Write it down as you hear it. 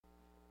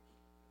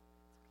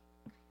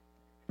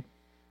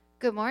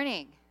Good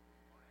morning.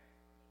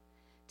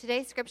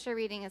 Today's scripture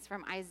reading is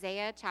from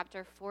Isaiah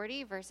chapter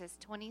 40, verses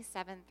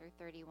 27 through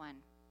 31.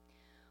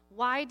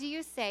 Why do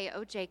you say,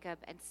 O Jacob,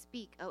 and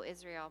speak, O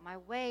Israel, my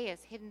way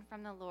is hidden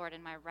from the Lord,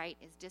 and my right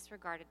is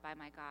disregarded by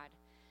my God?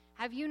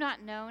 Have you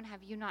not known,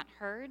 have you not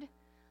heard?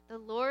 The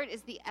Lord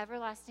is the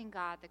everlasting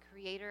God, the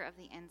creator of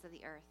the ends of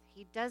the earth.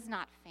 He does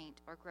not faint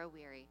or grow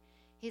weary.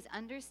 His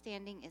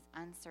understanding is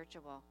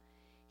unsearchable.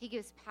 He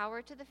gives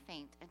power to the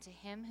faint, and to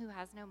him who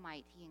has no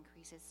might he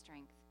increases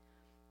strength.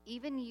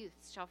 Even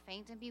youths shall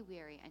faint and be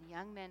weary, and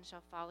young men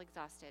shall fall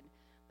exhausted.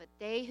 But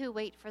they who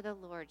wait for the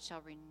Lord shall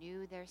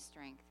renew their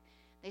strength.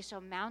 They shall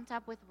mount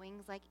up with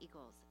wings like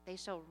eagles. They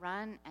shall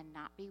run and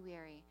not be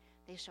weary.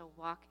 They shall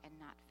walk and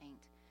not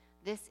faint.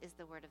 This is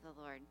the word of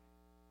the Lord.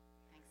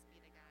 Thanks be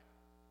to God.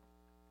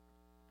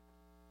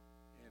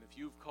 And if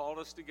you've called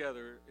us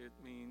together, it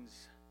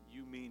means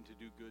you mean to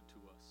do good to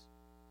us.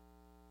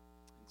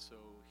 And so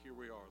here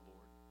we are,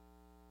 Lord.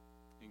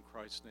 In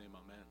Christ's name,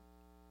 amen.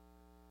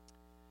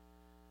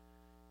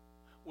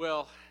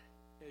 Well,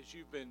 as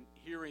you've been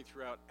hearing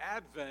throughout,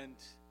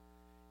 Advent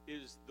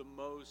is the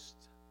most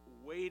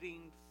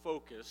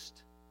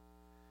waiting-focused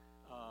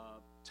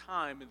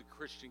time in the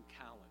Christian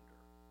calendar.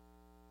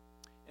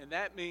 And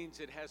that means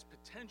it has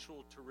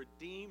potential to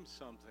redeem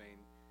something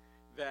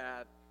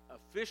that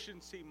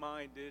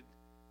efficiency-minded,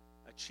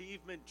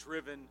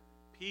 achievement-driven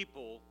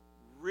people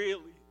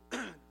really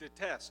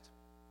detest.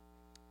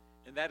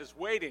 And that is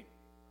waiting.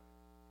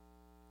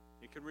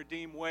 It can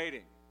redeem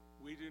waiting.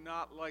 We do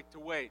not like to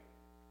wait.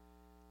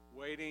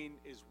 Waiting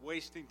is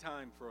wasting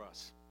time for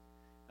us.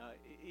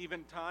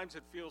 Even times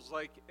it feels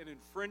like an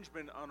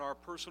infringement on our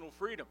personal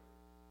freedom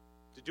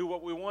to do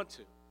what we want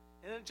to.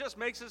 And it just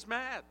makes us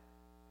mad.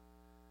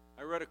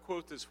 I read a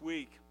quote this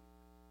week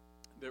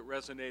that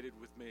resonated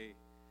with me.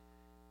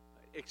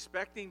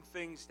 Expecting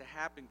things to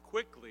happen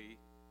quickly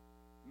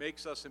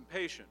makes us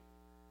impatient.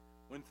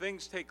 When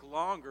things take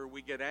longer,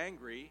 we get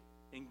angry,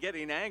 and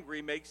getting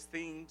angry makes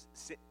things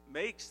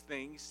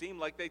seem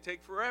like they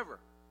take forever.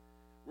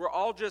 We're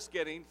all just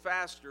getting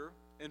faster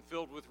and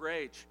filled with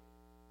rage.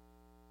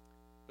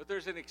 But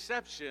there's an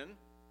exception,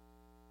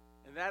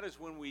 and that is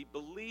when we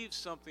believe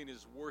something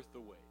is worth the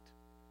wait.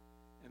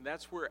 And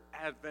that's where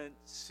Advent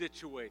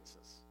situates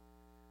us,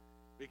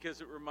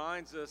 because it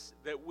reminds us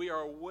that we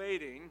are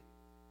waiting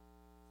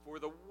for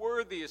the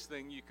worthiest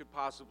thing you could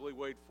possibly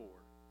wait for,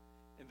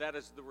 and that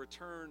is the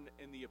return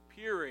and the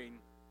appearing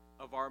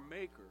of our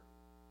Maker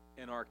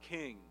and our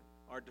King,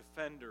 our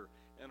Defender,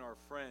 and our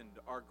friend,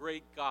 our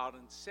great God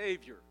and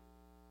Savior,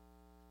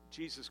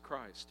 Jesus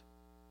Christ.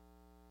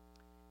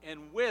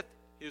 And with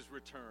his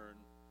return,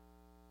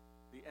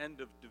 the end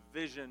of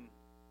division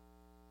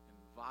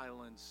and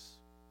violence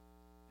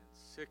and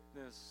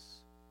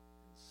sickness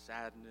and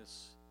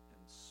sadness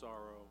and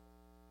sorrow.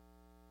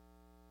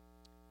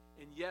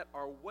 And yet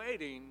our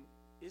waiting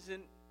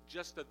isn't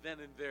just a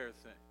then and there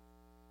thing.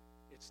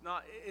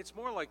 It's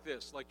more like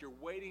this, like you're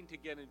waiting to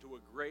get into a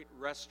great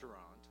restaurant,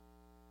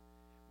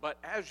 but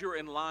as you're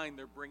in line,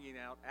 they're bringing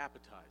out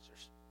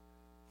appetizers,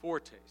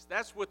 foretaste.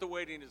 That's what the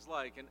waiting is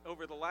like. And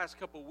over the last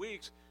couple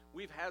weeks,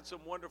 we've had some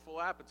wonderful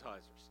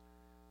appetizers.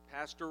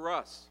 Pastor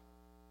Russ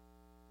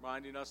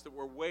reminding us that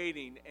we're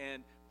waiting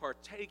and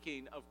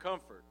partaking of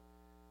comfort.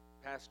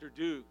 Pastor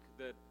Duke,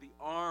 that the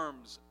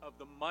arms of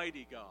the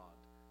mighty God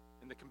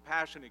and the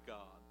compassionate God.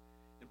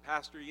 And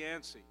Pastor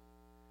Yancey,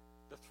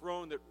 the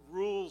throne that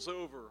rules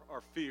over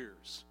our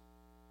fears.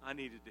 I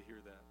needed to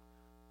hear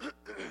that.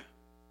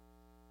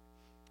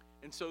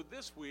 And so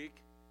this week,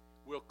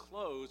 we'll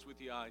close with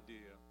the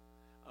idea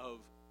of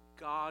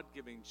God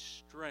giving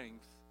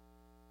strength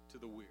to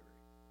the weary,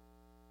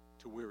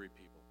 to weary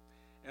people.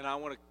 And I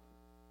want to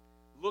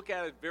look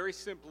at it very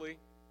simply,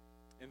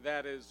 and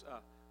that is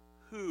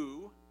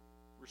who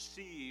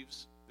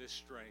receives this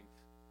strength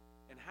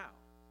and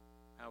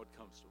how it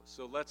comes to us.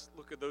 So let's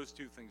look at those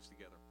two things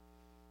together.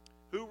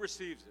 Who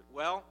receives it?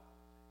 Well,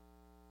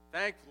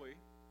 thankfully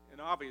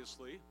and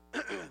obviously,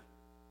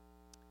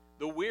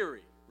 the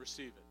weary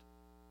receive it.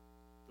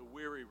 The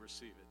weary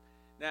receive it.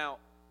 Now,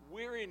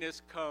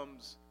 weariness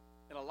comes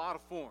in a lot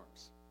of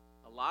forms,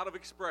 a lot of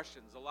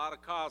expressions, a lot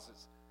of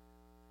causes.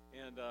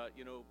 And,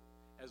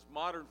 as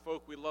modern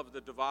folk, we love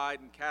to divide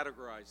and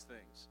categorize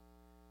things.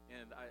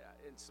 And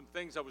some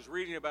things I was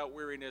reading about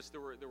weariness, there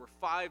were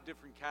 5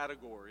 different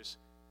categories,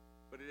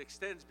 but it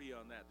extends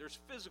beyond that. There's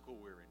physical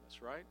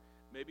weariness, right?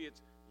 Maybe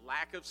it's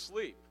lack of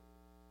sleep.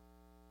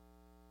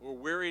 Or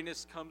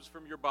weariness comes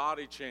from your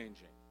body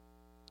changing.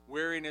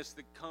 Weariness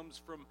that comes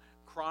from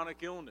chronic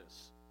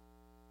illness,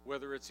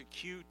 whether it's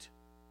acute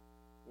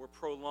or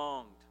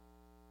prolonged.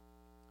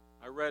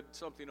 I read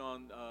something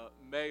on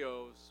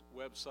Mayo's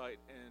website,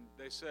 and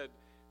they said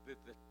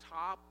that the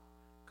top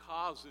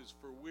causes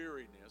for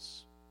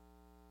weariness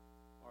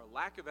are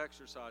lack of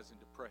exercise and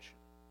depression.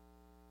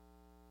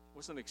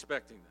 Wasn't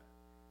expecting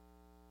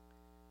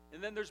that.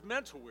 And then there's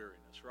mental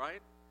weariness,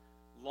 right?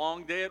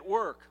 Long day at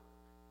work,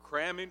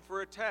 cramming for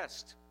a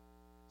test,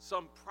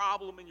 some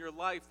problem in your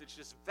life that's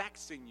just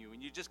vexing you,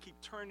 and you just keep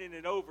turning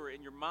it over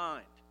in your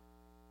mind.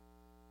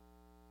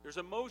 There's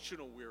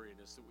emotional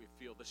weariness that we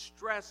feel, the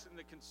stress and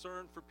the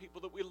concern for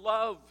people that we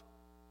love.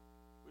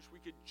 Wish we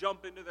could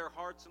jump into their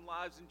hearts and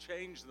lives and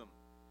change them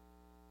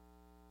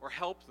or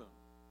help them.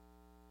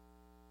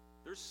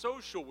 There's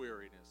social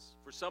weariness.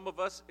 For some of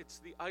us, it's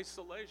the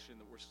isolation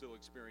that we're still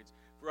experiencing.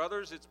 For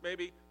others, it's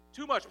maybe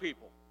too much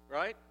people,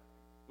 right?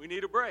 We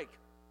need a break.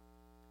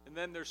 And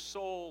then there's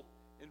soul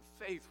and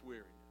faith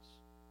weariness,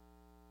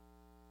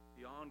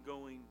 the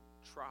ongoing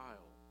trial,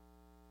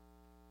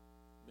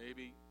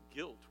 maybe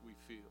guilt we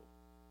feel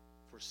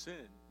for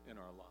sin in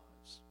our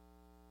lives.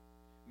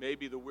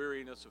 Maybe the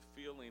weariness of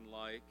feeling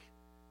like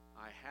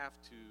I have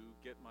to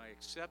get my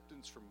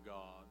acceptance from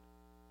God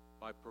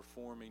by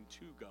performing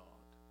to God.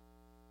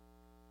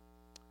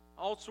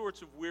 All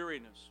sorts of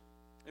weariness.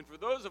 And for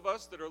those of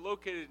us that are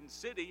located in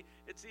city,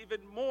 it's even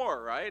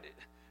more, right?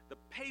 The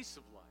pace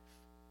of life,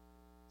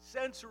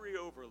 sensory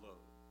overload.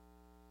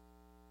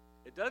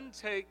 It doesn't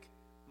take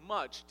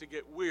much to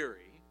get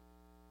weary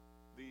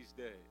these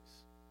days.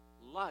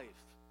 Life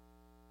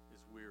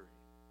is weary.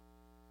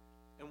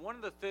 And one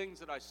of the things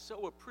that I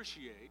so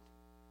appreciate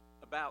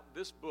about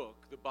this book,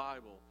 the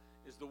Bible,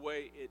 is the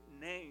way it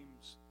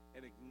names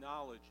and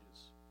acknowledges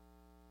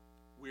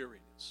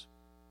weariness.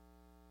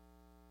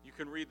 You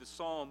can read the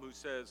psalm who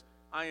says,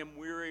 I am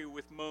weary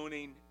with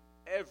moaning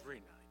every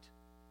night.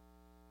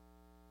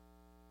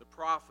 The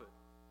prophet,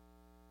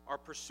 our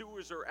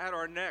pursuers are at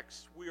our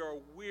necks. We are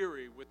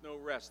weary with no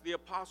rest. The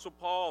Apostle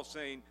Paul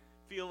saying,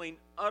 feeling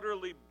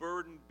utterly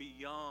burdened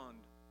beyond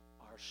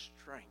our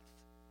strength.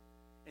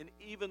 And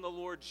even the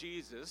Lord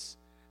Jesus,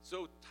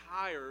 so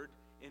tired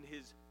in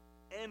his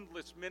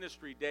endless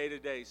ministry day to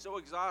day, so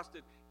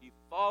exhausted, he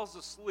falls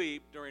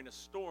asleep during a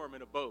storm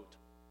in a boat.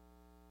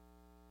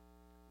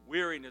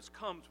 Weariness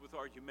comes with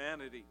our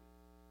humanity.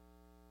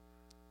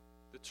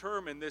 The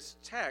term in this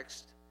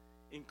text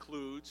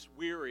includes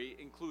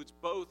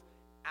both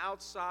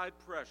outside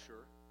pressure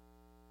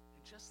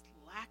and just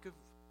lack of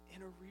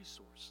inner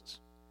resources.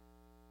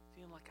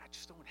 Feeling like I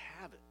just don't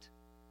have it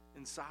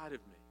inside of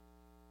me.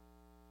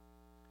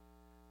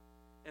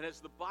 And as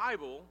the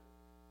Bible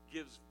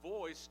gives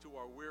voice to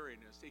our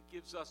weariness, it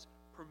gives us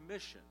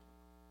permission.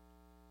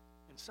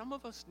 And some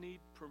of us need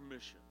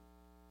permission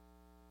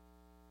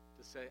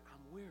to say,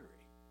 I'm weary.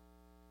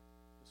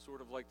 It's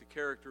sort of like the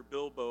character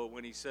Bilbo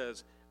when he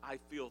says, I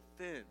feel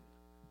thin,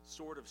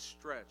 sort of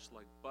stretched,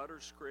 like butter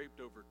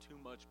scraped over too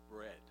much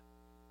bread.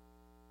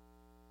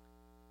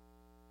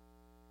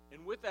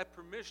 And with that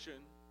permission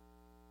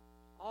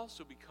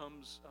also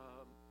becomes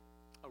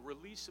a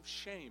release of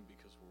shame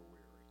because we're weary.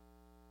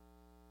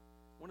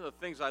 One of the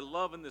things I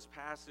love in this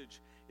passage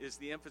is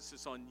the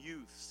emphasis on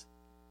youths.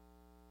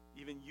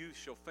 Even youth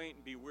shall faint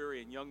and be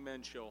weary, and young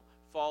men shall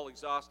fall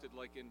exhausted.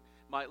 Like in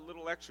my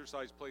little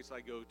exercise place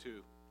I go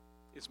to,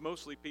 it's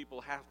mostly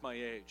people half my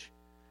age.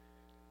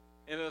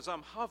 And as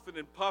I'm huffing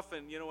and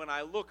puffing, when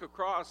I look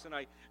across and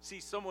I see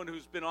someone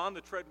who's been on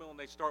the treadmill and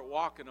they start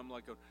walking, I'm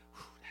like,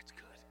 that's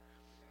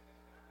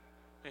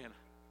good. Man,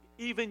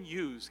 even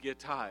youths get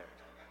tired.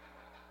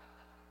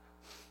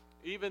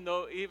 Even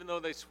though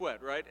they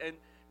sweat, right? And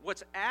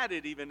what's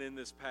added even in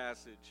this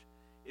passage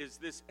is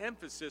this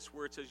emphasis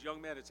where it says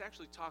young men. It's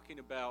actually talking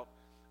about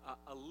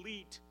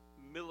elite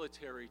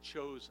military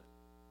chosen.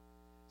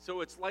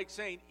 So it's like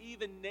saying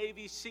even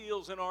Navy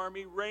SEALs and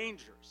Army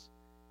Rangers,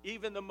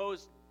 even the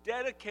most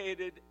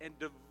dedicated and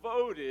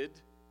devoted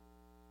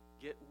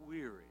get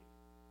weary.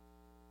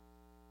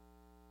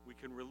 We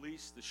can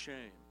release the shame.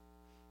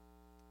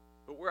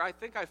 But where I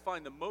think I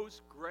find the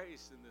most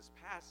grace in this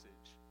passage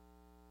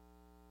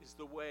is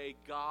the way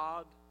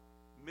God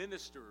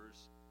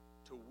ministers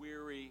to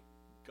weary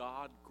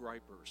God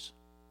gripers,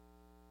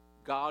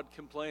 God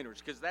complainers,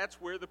 because that's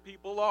where the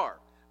people are.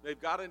 They've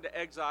got into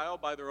exile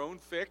by their own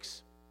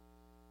fix.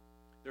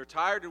 They're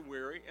tired and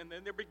weary, and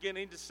then they're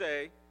beginning to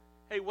say,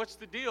 hey, what's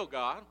the deal,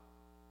 God?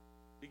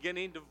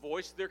 Beginning to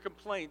voice their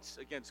complaints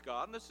against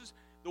God. And this is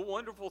the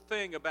wonderful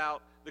thing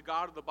about the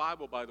God of the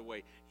Bible, by the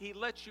way. He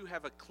lets you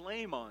have a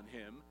claim on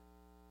him.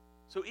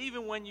 So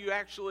even when you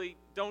actually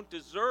don't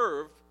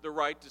deserve the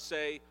right to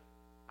say,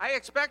 I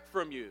expect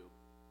from you,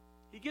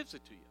 he gives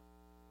it to you.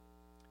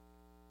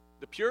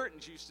 The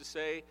Puritans used to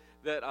say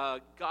that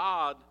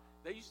God,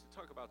 they used to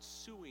talk about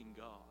suing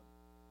God.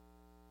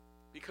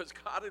 Because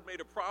God had made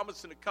a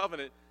promise and a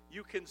covenant,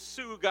 you can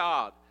sue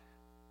God.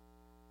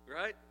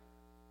 Right?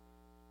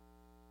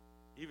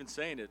 Even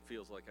saying it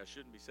feels like I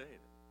shouldn't be saying it.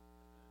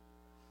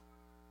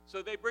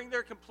 So they bring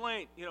their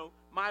complaint,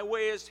 my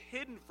way is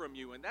hidden from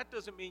you. And that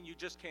doesn't mean you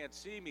just can't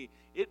see me.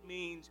 It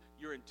means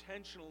you're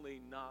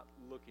intentionally not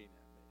looking at me.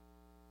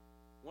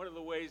 One of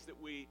the ways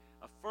that we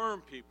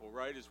affirm people,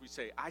 right, is we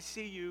say, I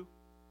see you.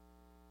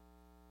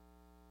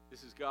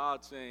 This is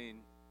God saying,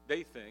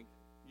 they think,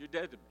 you're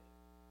dead to me.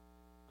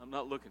 I'm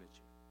not looking at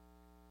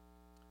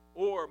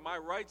you. Or, my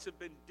rights have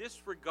been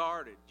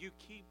disregarded. You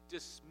keep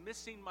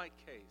dismissing my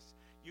case.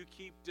 You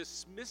keep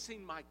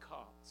dismissing my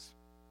cause,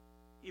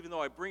 even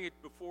though I bring it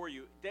before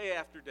you day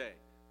after day.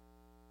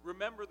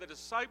 Remember, the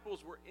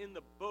disciples were in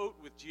the boat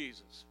with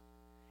Jesus.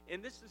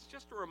 And this is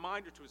just a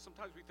reminder to us.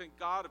 Sometimes we think,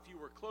 God, if you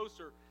were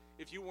closer,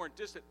 if you weren't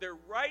distant, they're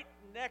right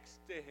next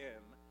to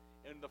him.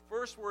 And the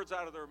first words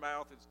out of their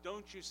mouth is,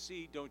 don't you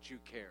see, don't you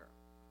care?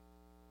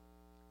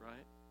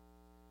 Right?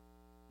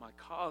 My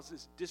cause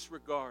is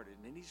disregarded,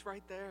 and he's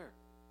right there.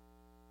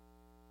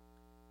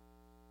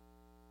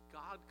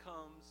 God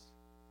comes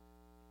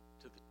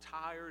to the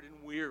tired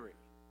and weary.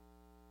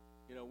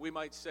 We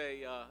might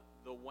say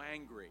the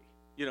wangry.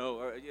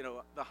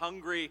 The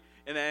hungry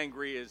and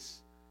angry is,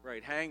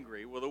 right,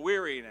 hangry. Well, the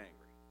weary and angry.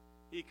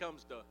 He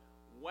comes to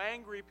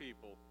wangry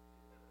people.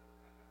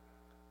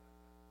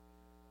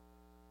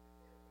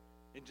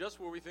 And just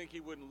where we think he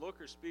wouldn't look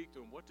or speak to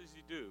them, what does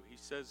he do? He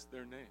says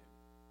their name,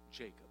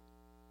 Jacob.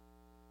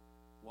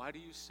 Why do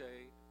you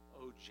say,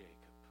 oh, Jacob?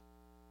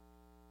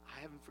 I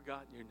haven't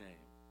forgotten your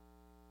name.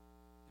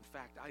 In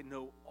fact, I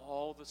know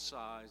all the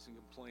sighs and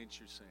complaints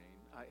you're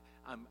saying.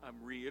 I'm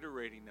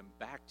reiterating them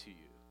back to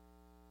you.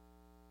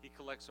 He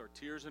collects our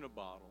tears in a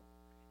bottle.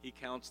 He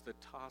counts the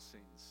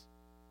tossings,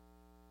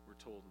 we're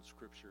told in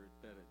Scripture,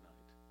 at bed at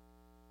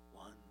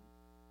night. 1,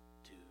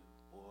 2,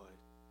 boy.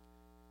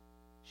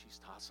 She's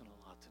tossing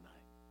a lot tonight.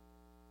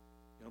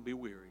 You'll be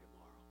weary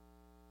tomorrow.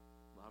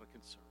 A lot of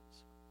concerns.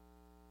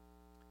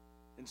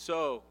 And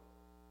so,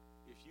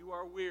 if you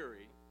are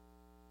weary,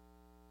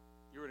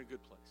 you're in a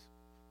good place.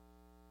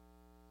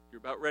 You're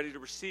about ready to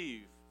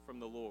receive from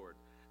the Lord.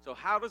 So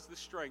how does the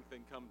strength then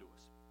come to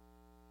us?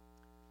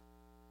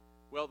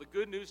 Well, the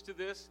good news to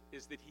this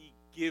is that he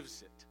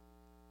gives it.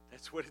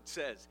 That's what it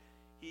says.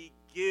 He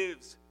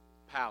gives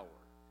power.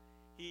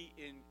 He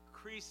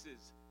increases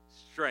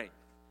strength.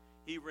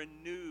 He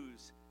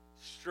renews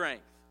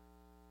strength.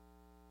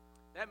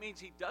 That means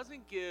he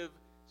doesn't give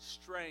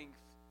strength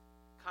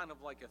kind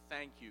of like a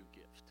thank you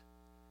gift.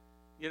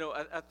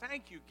 A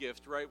thank you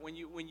gift, right? When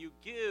you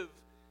give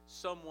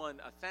someone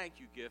a thank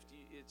you gift,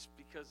 it's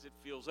because it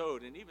feels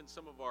owed. And even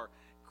some of our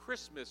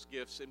Christmas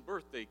gifts and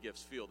birthday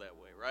gifts feel that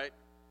way, right?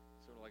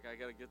 Sort of like, I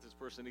got to get this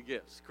person a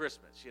gift.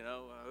 Christmas,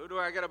 who do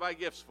I got to buy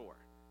gifts for?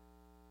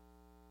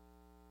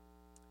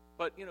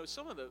 But,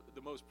 some of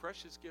the most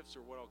precious gifts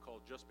are what I'll call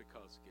just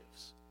because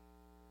gifts.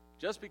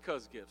 Just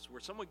because gifts,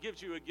 where someone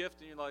gives you a gift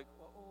and you're like,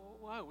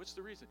 why? What's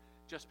the reason?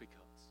 Just because.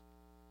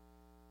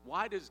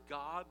 Why does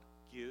God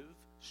give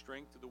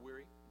strength to the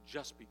weary?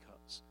 Just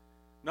because.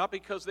 Not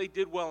because they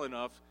did well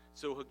enough,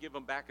 so he'll give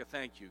them back a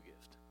thank you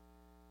gift.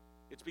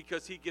 It's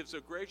because he gives a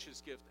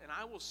gracious gift. And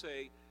I will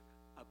say,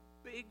 a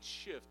big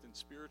shift in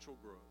spiritual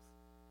growth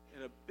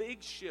and a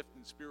big shift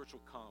in spiritual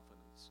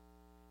confidence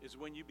is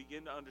when you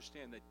begin to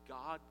understand that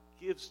God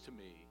gives to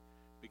me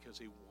because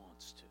he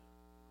wants to.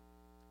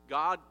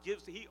 God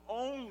gives, he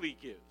only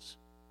gives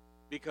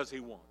because he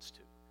wants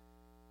to.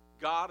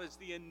 God is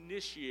the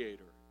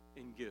initiator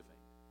in giving.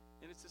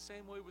 And it's the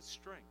same way with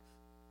strength.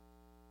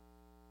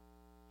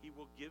 He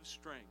will give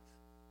strength.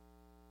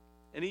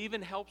 And he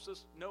even helps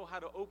us know how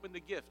to open the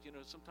gift.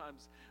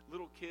 Sometimes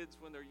little kids,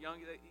 when they're young,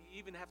 they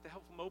even have to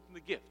help them open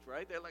the gift,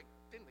 right? They're like,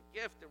 in the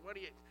gift, and what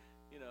do you.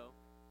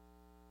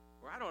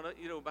 Or I don't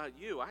know, about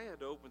you. I had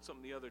to open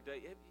something the other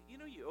day.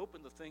 You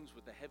open the things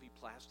with the heavy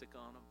plastic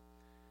on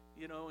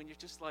them, and you're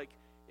just like,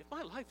 if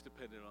my life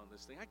depended on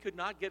this thing, I could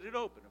not get it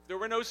open. If there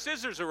were no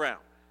scissors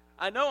around,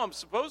 I know I'm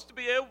supposed to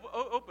be able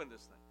to open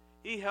this thing.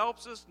 He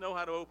helps us know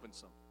how to open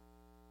something.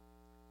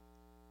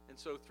 And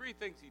so 3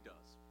 things he does.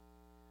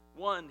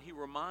 1, he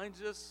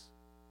reminds us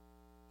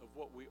of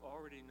what we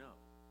already know.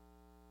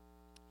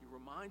 He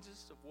reminds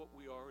us of what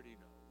we already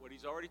know, what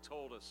he's already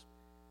told us.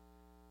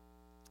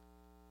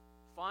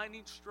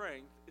 Finding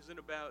strength isn't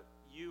about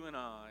you and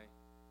I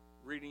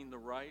reading the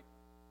right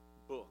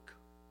book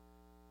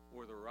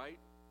or the right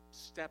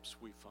steps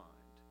we find,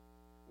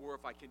 or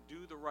if I can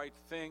do the right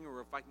thing,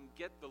 or if I can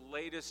get the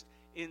latest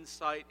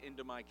insight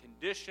into my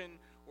condition,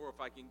 or if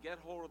I can get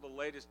hold of the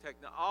latest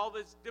technology, all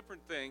these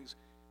different things.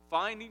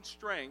 Finding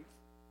strength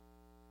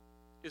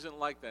isn't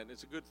like that. And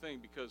it's a good thing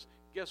because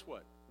guess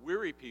what?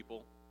 Weary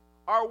people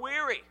are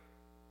weary.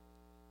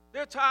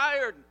 They're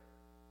tired.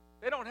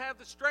 They don't have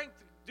the strength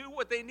to do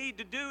what they need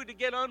to do to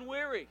get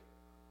unweary.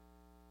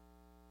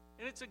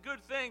 And it's a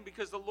good thing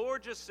because the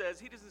Lord just says,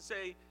 he doesn't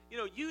say,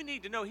 you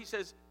need to know. He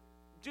says,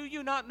 do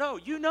you not know?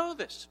 You know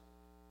this.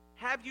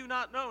 Have you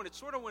not known? It's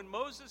sort of when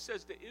Moses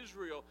says to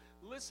Israel,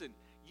 listen,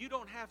 you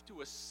don't have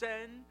to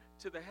ascend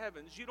to the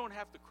heavens. You don't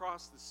have to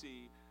cross the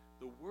sea.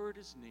 The word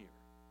is near.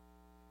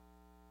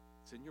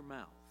 It's in your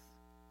mouth.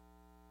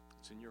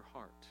 It's in your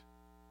heart.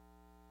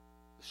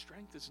 The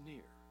strength is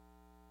near.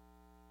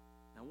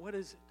 Now, what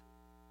is it?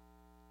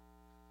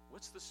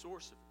 What's the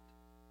source of it?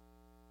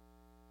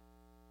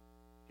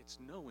 It's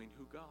knowing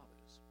who God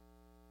is.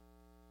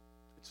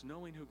 It's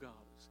knowing who God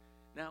is.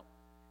 Now,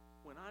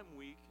 when I'm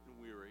weak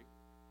and weary,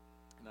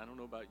 and I don't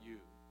know about you,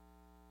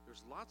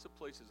 there's lots of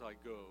places I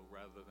go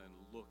rather than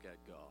look at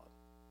God.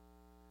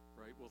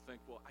 Right? We'll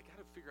think, I got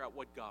to figure out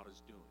what God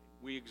is doing.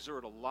 We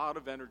exert a lot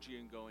of energy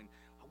in going,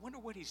 I wonder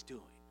what he's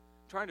doing,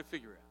 trying to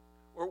figure out.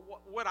 Or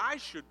what I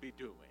should be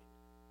doing,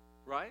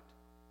 right?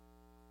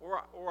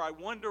 Or I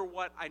wonder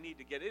what I need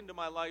to get into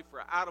my life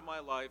or out of my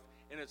life,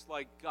 And it's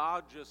like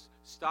God just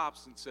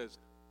stops and says,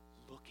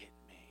 look at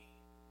me.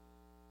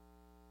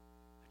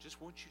 I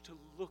just want you to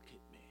look at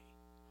me.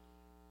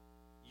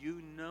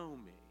 You know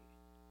me.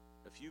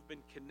 If you've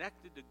been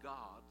connected to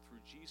God through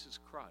Jesus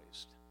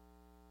Christ,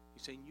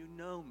 he's saying, you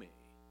know me.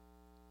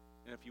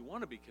 And if you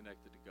want to be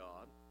connected to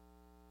God,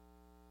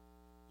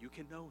 you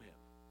can know him.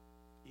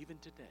 Even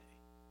today,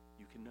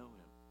 you can know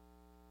him.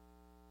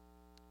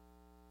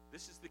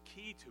 This is the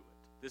key to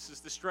it. This is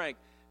the strength.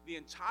 The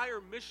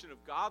entire mission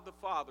of God the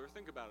Father,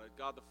 think about it,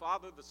 God the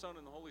Father, the Son,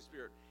 and the Holy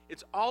Spirit,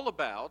 it's all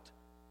about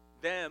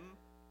them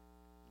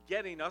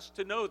getting us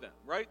to know them,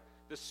 right?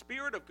 The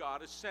Spirit of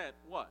God is sent,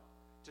 what?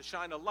 To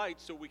shine a light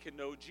so we can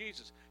know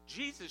Jesus.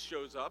 Jesus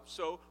shows up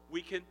so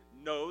we can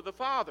know the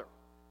Father.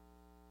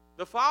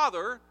 The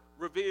Father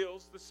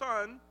reveals the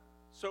Son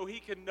so we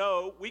can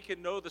know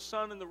the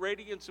Son and the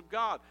radiance of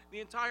God. The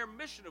entire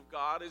mission of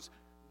God is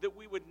that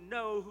we would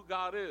know who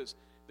God is.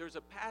 There's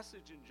a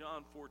passage in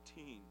John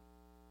 14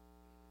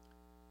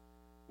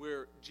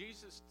 where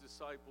Jesus'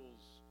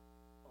 disciples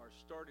are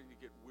starting to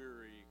get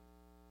weary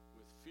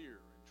with fear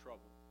and trouble.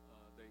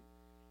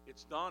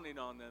 It's dawning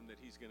on them that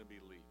he's going to be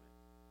leaving.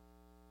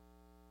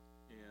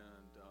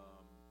 And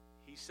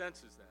he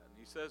senses that, and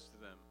he says to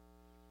them,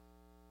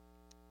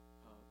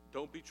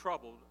 don't be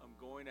troubled. I'm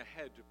going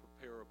ahead to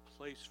prepare a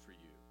place for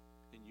you,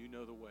 and you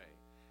know the way.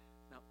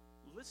 Now,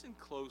 listen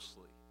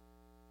closely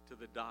to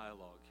the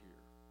dialogue here,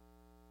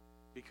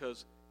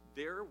 because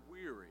they're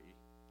weary,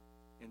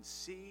 and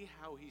see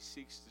how he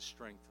seeks to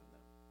strengthen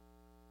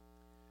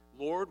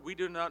them. Lord, we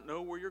do not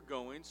know where you're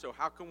going, so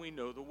how can we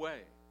know the way?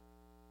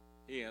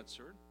 He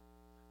answered,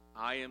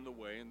 I am the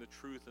way and the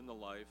truth and the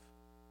life.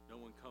 No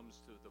one comes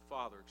to the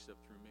Father except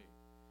through me.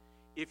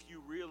 If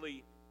you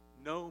really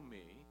know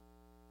me,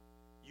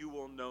 you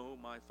will know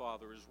my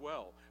Father as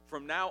well.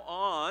 From now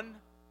on,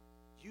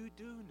 you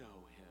do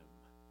know him.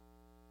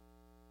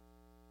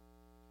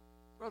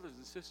 Brothers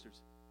and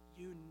sisters,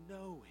 you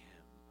know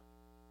him.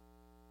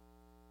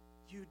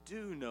 You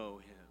do know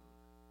him.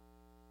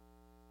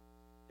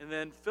 And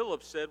then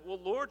Philip said, well,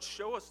 Lord,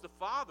 show us the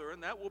Father,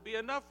 and that will be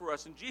enough for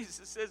us. And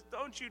Jesus says,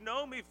 don't you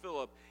know me,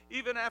 Philip,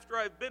 even after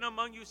I've been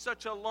among you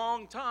such a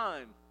long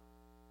time?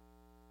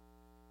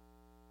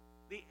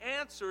 The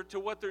answer to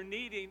what they're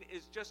needing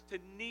is just to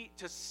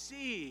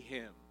see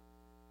him,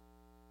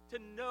 to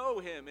know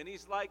him. And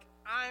he's like,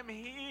 I'm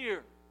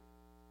here.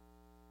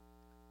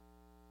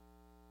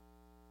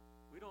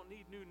 We don't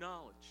need new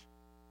knowledge.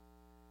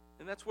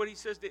 And that's what he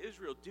says to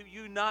Israel. Do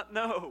you not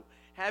know?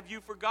 Have you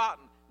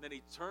forgotten? And then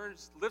he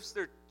lifts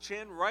their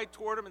chin right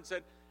toward him and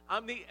said,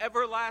 I'm the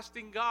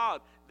everlasting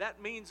God.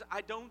 That means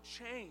I don't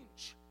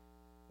change.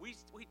 We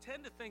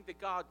tend to think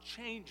that God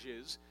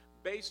changes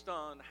based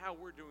on how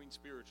we're doing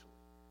spiritually.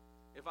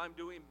 If I'm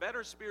doing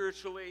better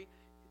spiritually,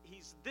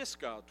 he's this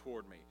God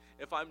toward me.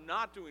 If I'm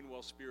not doing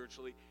well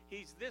spiritually,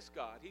 he's this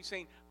God. He's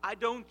saying, I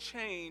don't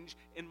change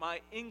in my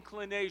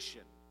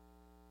inclination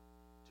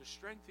to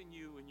strengthen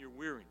you in your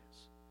weariness.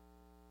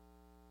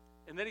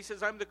 And then he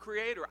says, I'm the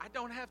creator. I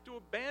don't have to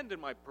abandon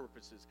my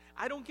purposes.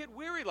 I don't get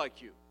weary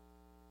like you.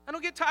 I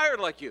don't get tired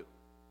like you.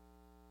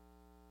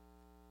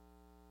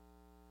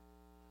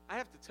 I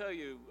have to tell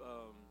you,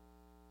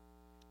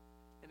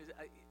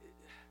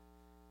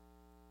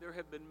 there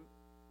have been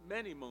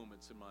many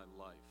moments in my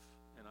life,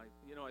 and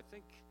I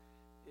think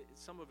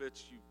some of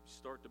it's you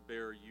start to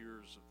bear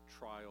years of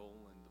trial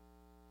and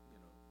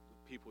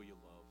the people you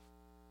love,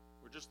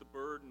 or just the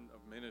burden of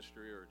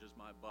ministry, or just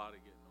my body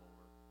getting older.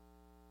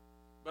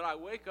 But I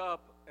wake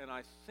up and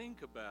I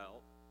think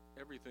about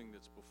everything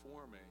that's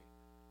before me,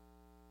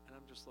 and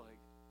I'm just like,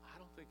 I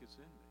don't think it's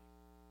in me.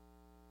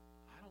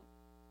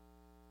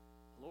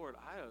 Lord,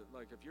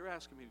 if you're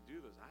asking me to do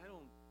this, I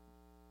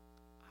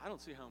don't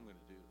see how I'm going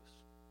to do this.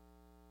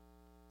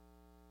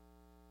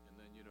 And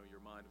then,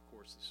 your mind, of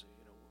course, is,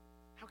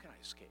 how can I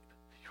escape?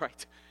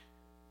 Right?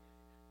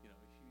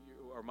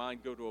 Our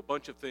mind go to a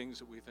bunch of things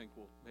that we think,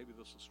 well, maybe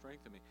this will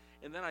strengthen me.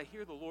 And then I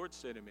hear the Lord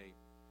say to me,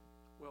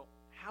 well,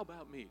 how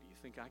about me? Do you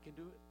think I can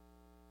do it?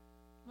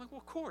 I'm like, well,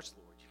 of course,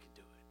 Lord, you can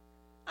do it.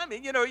 I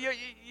mean,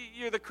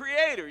 you're the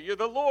creator. You're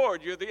the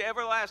Lord. You're the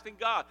everlasting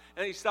God.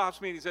 And he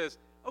stops me and he says,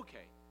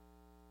 okay,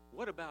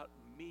 what about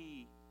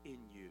me in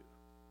you?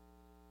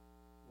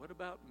 What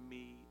about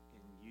me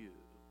in you?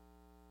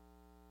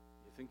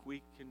 You think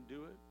we can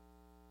do it?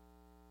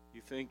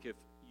 You think if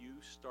you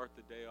start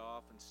the day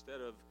off,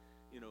 instead of,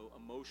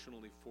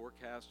 emotionally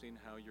forecasting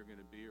how you're going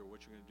to be or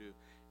what you're going to do,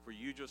 for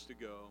you just to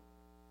go,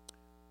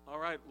 all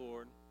right,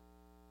 Lord,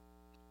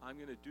 I'm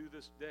going to do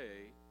this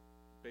day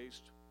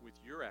based with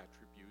your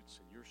attributes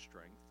and your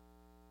strength.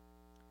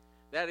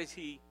 That is,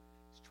 he's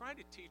trying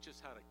to teach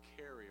us how to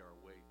carry our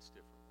weights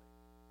differently.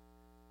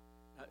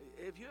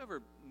 Have you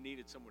ever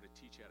needed someone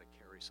to teach you how to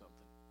carry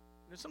something?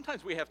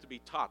 Sometimes we have to be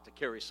taught to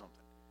carry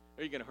something,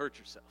 or you're going to hurt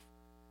yourself.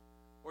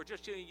 Or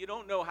just, you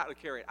don't know how to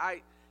carry it.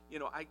 I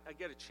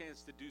get a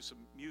chance to do some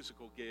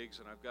musical gigs,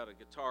 and I've got a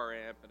guitar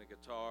amp and a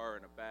guitar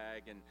and a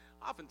bag, and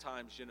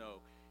oftentimes,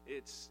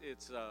 it's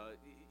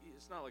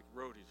not like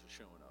roadies are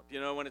showing up,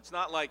 and it's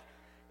not like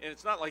and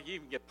it's not like you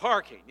even get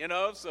parking,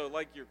 so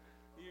like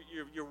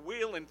you're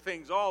wheeling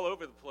things all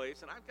over the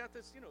place. And I've got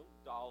this,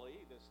 dolly,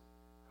 this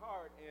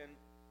cart,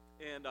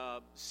 and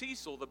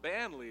Cecil, the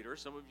band leader,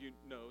 some of you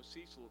know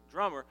Cecil,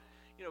 drummer,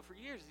 for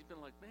years he's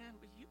been like, man,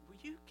 will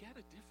you get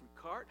a different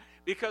cart?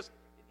 Because,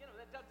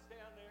 that duck's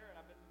down there, and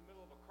I've been in the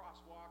middle of a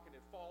crosswalk, and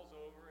it falls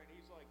over, and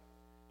he's like,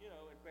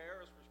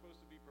 embarrassed. We're supposed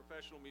to be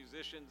professional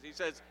musicians. He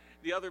says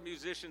the other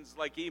musicians,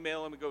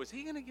 email him and go, is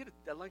he going to get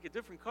a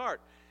different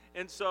cart?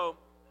 And so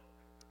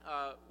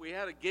we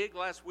had a gig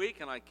last week,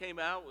 and I came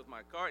out with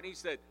my cart, and he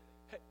said,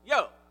 hey,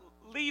 yo,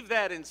 leave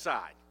that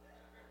inside.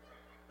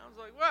 I was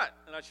like, what?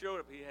 And I showed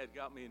up. He had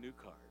got me a new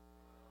cart.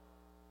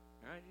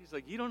 All right? He's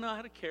like, you don't know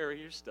how to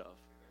carry your stuff.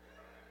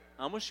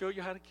 I'm going to show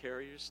you how to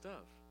carry your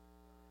stuff.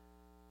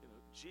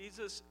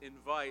 Jesus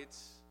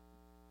invites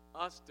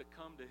us to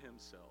come to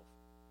himself.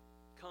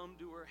 Come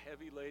to her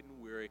heavy laden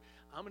weary.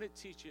 I'm going to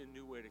teach you a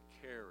new way to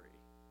carry.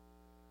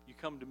 You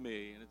come to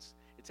me, and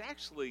it's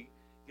actually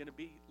going to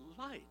be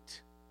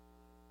light.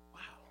 Wow.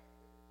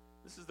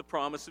 This is the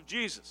promise of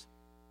Jesus.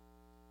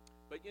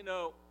 But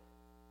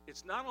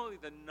it's not only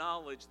the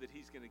knowledge that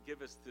he's going to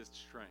give us this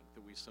strength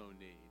that we so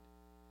need.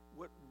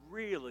 What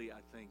really,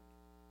 I think,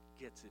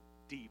 gets it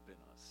deep in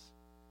us,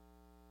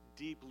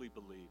 deeply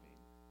believing,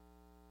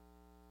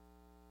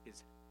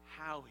 is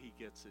how he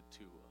gets it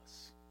to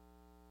us.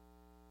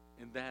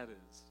 And that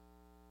is,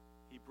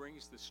 he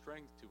brings the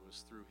strength to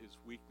us through his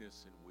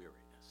weakness and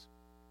weariness.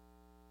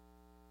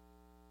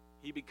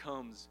 He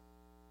becomes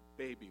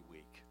baby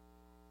weak,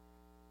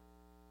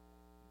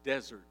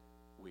 desert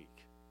weak,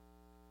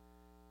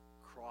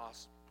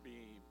 cross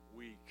beam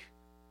weak,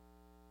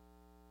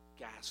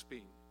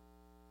 gasping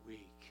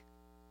weak.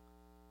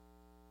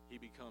 He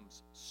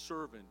becomes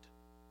servant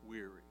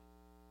weary.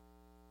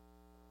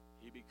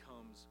 He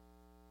becomes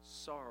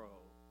sorrow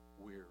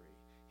weary.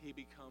 He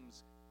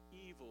becomes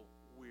evil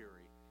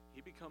weary.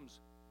 He becomes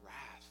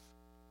wrath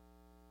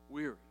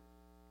weary.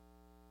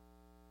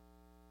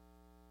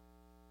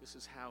 This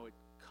is how it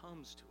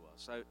comes to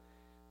us.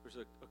 There's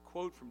a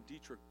quote from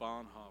Dietrich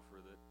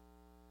Bonhoeffer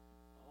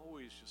that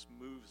always just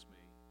moves me.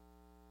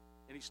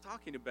 And he's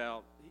talking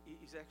about,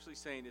 he's actually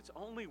saying it's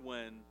only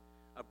when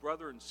a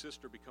brother and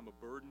sister become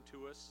a burden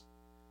to us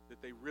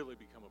that they really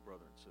become a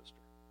brother and sister,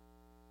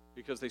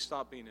 because they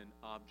stop being an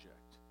object.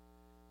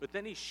 But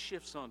then he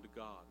shifts on to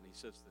God, and he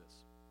says this: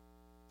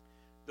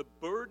 the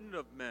burden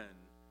of men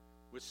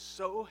was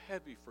so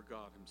heavy for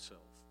God himself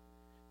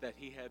that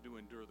he had to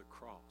endure the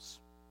cross.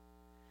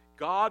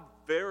 God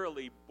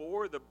verily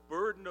bore the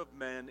burden of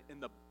men in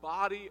the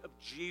body of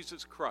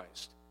Jesus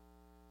Christ,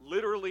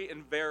 literally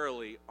and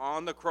verily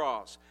on the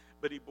cross.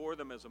 But he bore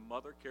them as a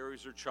mother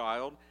carries her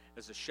child,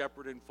 as a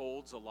shepherd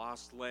enfolds a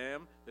lost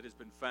lamb that has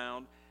been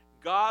found.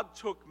 God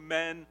took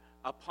men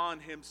upon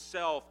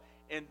himself,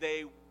 and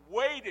they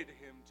weighted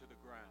him to the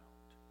ground.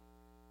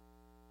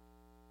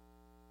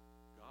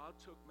 God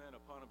took men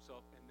upon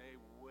himself, and they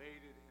weighted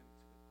him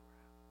to the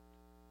ground.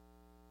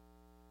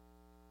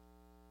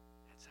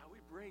 That's how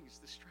he brings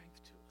the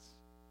strength to us.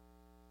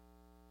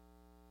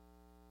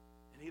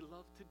 And he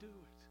loved to do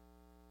it.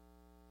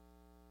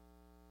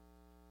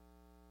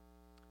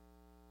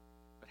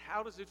 But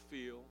how does it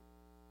feel,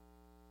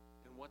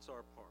 and what's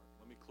our part?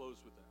 Let me close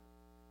with that.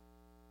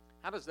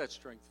 How does that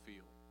strength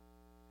feel?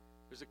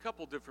 There's a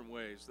couple different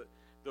ways.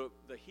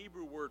 The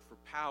Hebrew word for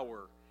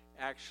power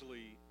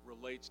actually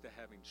relates to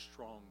having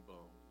strong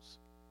bones.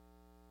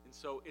 And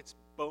so it's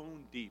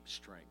bone-deep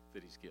strength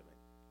that he's giving.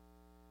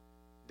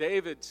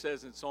 David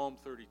says in Psalm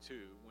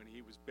 32, when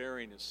he was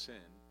bearing his sin,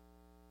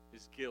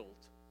 his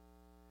guilt,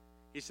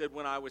 he said,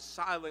 when I was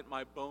silent,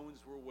 my bones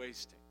were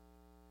wasting.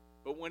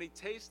 But when he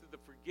tasted the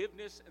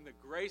forgiveness and the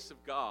grace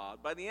of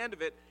God, by the end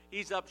of it,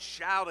 he's up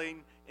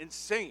shouting and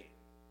singing.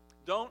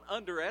 Don't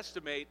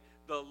underestimate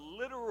the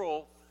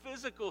literal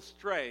physical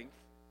strength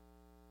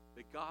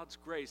that God's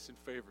grace and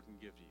favor can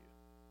give to you.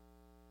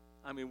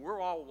 I mean, we're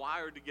all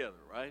wired together,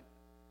 right?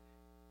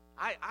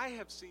 I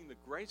have seen the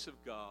grace of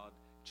God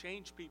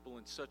change people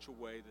in such a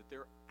way that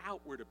their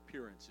outward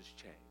appearance has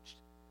changed.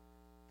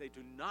 They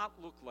do not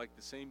look like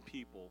the same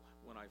people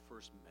when I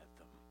first met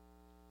them.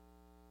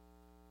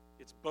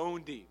 It's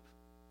bone deep.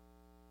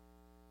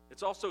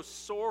 It's also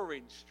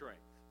soaring strength.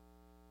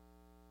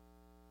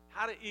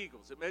 How do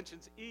eagles? It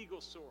mentions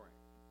eagles soaring.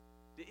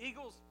 Do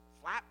eagles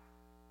flap?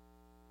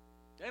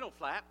 They don't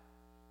flap.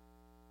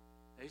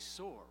 They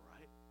soar,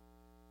 right?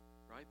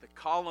 Right? The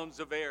columns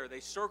of air. They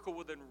circle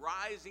within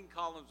rising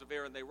columns of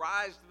air, and they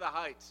rise to the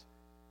heights.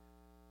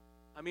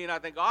 I mean, I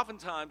think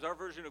oftentimes our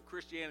version of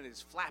Christianity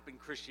is flapping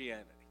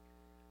Christianity.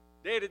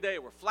 Day to day,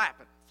 we're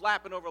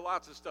flapping over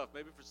lots of stuff.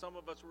 Maybe for some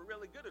of us, we're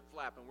really good at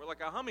flapping. We're like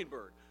a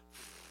hummingbird.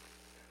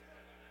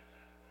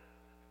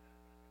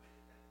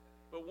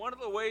 But one of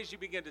the ways you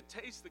begin to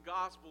taste the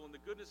gospel and the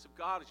goodness of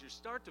God is you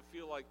start to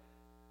feel like,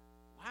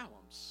 wow,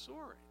 I'm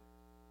soaring.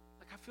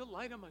 Like I feel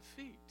light on my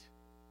feet.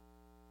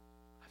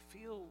 I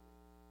feel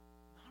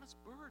not as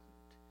burdened.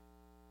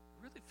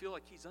 I really feel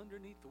like he's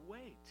underneath the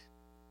weight.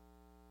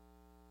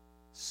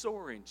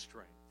 Soaring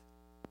strength.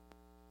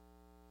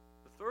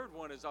 The third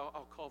one is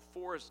I'll call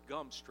Forrest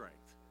Gump strength.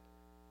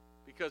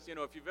 Because,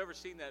 if you've ever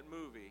seen that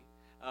movie,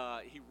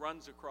 he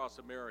runs across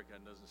America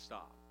and doesn't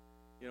stop.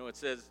 It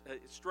says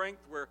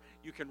strength where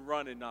you can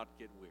run and not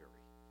get weary.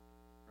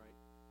 Right?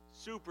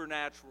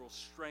 Supernatural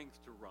strength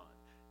to run.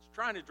 It's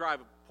trying to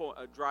drive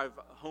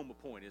home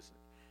a point, isn't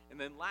it? And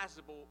then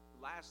lastly,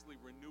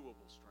 renewable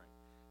strength.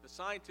 The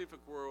scientific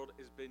world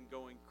has been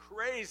going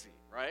crazy,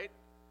 right?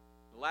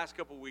 The last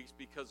couple of weeks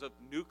because of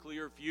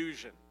nuclear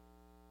fusion.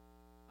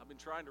 I've been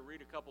trying to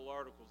read a couple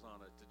articles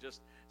on it to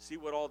just see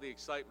what all the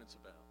excitement's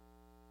about.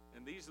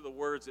 And these are the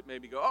words that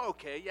made me go, oh,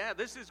 okay, yeah,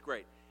 this is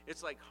great.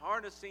 It's like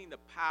harnessing the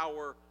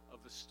power of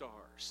the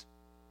stars.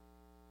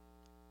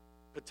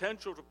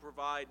 Potential to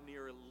provide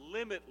near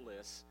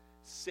limitless,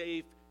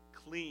 safe,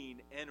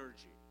 clean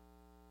energy.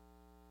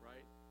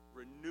 Right?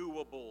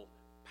 Renewable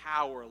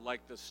power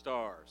like the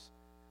stars.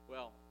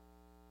 Well,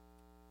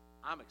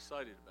 I'm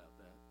excited about that.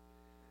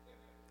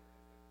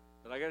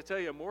 But I got to tell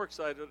you, I'm more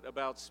excited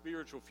about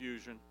spiritual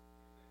fusion.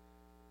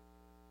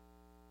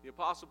 The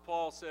Apostle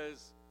Paul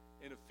says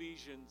in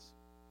Ephesians,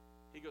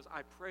 he goes,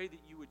 I pray that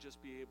you would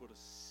just be able to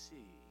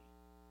see.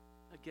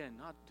 Again,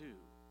 not do.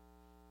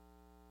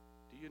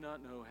 Do you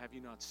not know? Have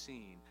you not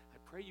seen? I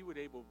pray you would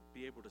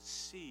be able to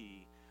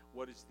see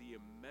what is the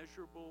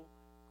immeasurable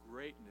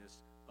greatness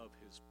of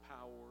his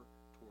power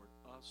toward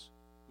us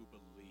who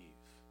believe.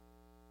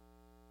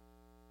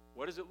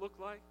 What does it look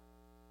like?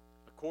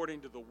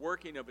 According to the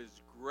working of his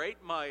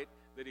great might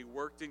that he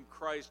worked in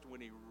Christ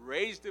when he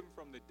raised him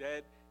from the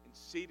dead and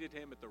seated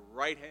him at the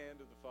right hand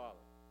of the Father.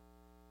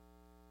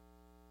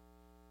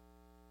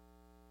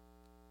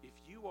 If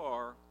you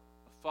are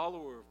a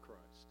follower of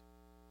Christ,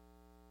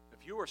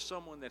 if you are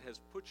someone that has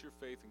put your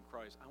faith in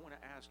Christ, I want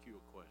to ask you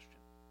a question.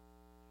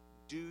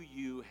 Do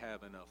you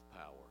have enough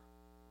power?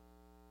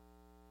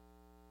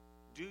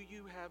 Do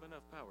you have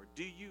enough power?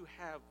 Do you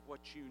have what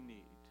you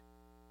need?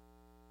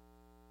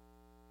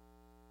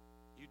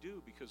 You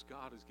do, because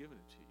God has given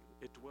it to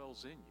you. It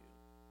dwells in you.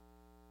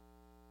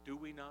 Do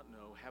we not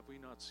know, have we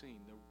not seen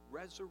the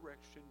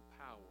resurrection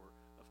power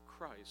of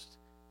Christ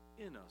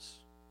in us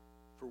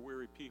for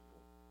weary people?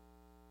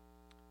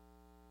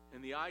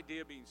 And the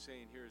idea being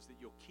saying here is that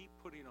you'll keep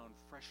putting on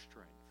fresh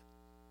strength.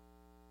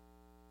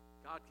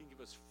 God can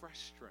give us fresh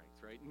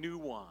strength, right? New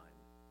wine,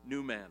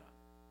 new manna.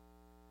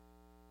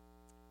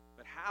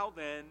 But how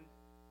then,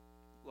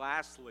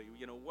 lastly,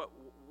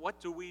 what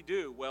do we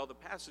do? Well, the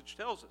passage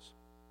tells us.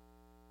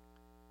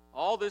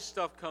 All this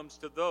stuff comes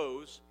to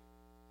those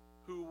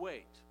who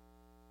wait.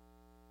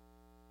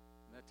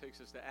 And that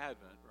takes us to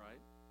Advent, right?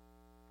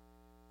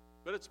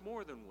 But it's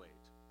more than wait.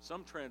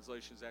 Some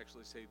translations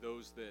actually say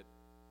those that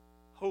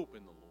hope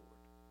in the Lord.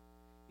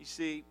 You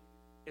see,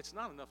 it's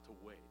not enough to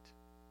wait.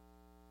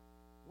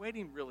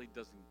 Waiting really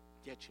doesn't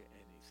get you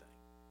anything.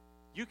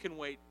 You can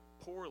wait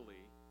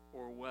poorly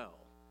or well.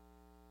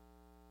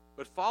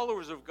 But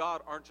followers of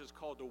God aren't just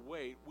called to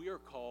wait, we are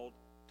called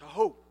to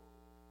hope.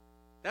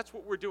 That's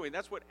what we're doing.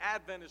 That's what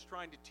Advent is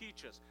trying to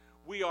teach us.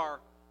 We are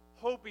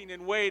hoping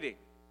and waiting.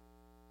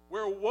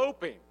 We're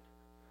woping,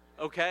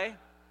 okay?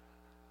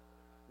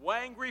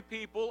 Wangry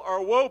people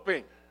are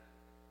woping.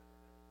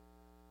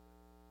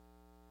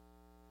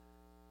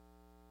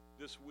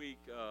 This week,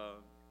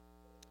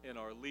 in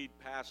our lead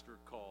pastor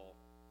call,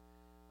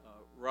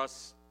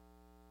 Russ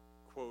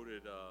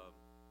quoted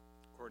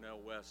Cornel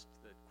West,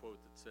 that quote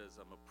that says,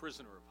 I'm a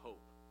prisoner of hope.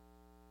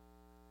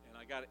 And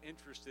I got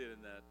interested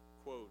in that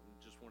quote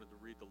and just wanted to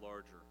read the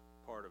larger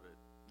part of it.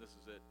 This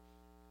is it.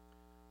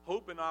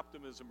 Hope and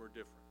optimism are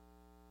different.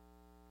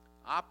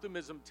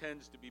 Optimism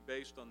tends to be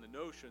based on the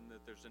notion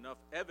that there's enough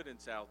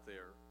evidence out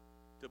there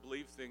to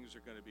believe things are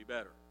going to be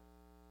better.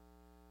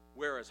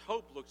 Whereas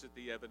hope looks at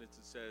the evidence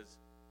and says,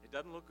 it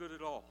doesn't look good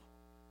at all.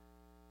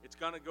 It's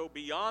going to go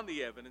beyond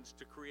the evidence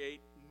to create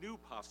new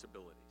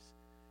possibilities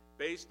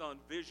based on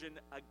vision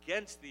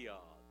against the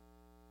odds.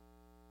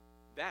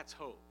 That's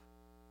hope.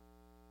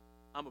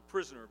 I'm a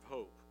prisoner of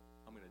hope.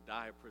 I'm going to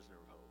die a prisoner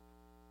of hope.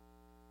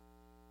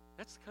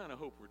 That's the kind of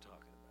hope we're talking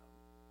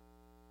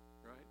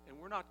about, right? And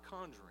we're not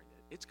conjuring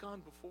it. It's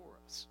gone before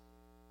us.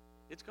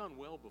 It's gone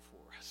well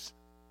before us,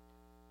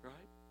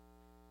 right?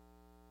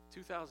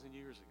 2,000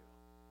 years ago.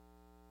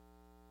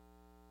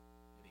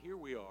 And here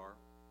we are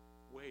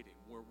waiting.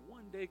 We're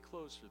one day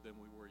closer than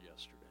we were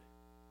yesterday.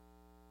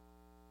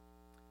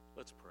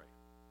 Let's pray.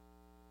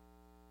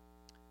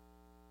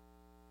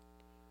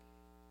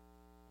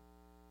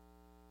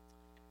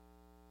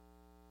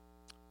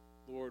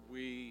 Lord,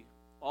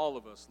 all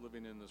of us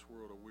living in this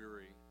world are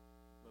weary,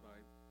 but I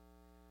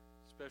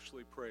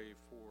especially pray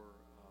for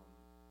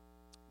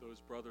those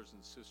brothers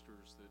and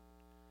sisters that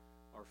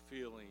are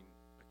feeling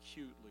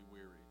acutely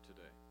weary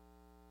today.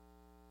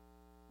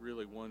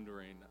 Really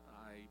wondering,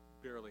 I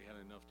barely had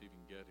enough to even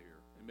get here.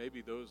 And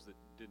maybe those that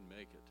didn't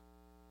make it.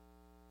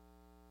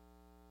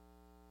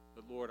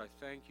 But Lord, I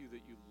thank you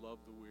that you love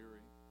the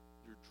weary.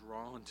 You're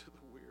drawn to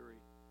the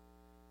weary.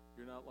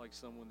 You're not like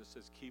someone that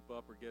says, keep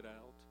up or get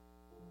out.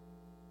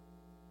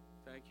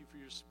 Thank you for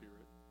your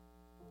Spirit.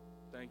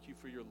 Thank you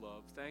for your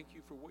love. Thank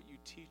you for what you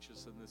teach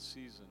us in this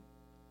season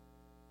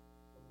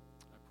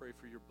pray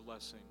for your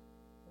blessing.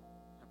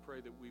 I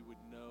pray that we would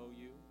know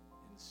you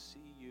and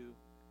see you,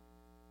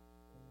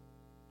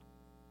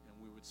 and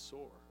we would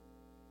soar.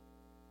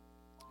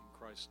 In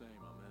Christ's name,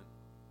 amen.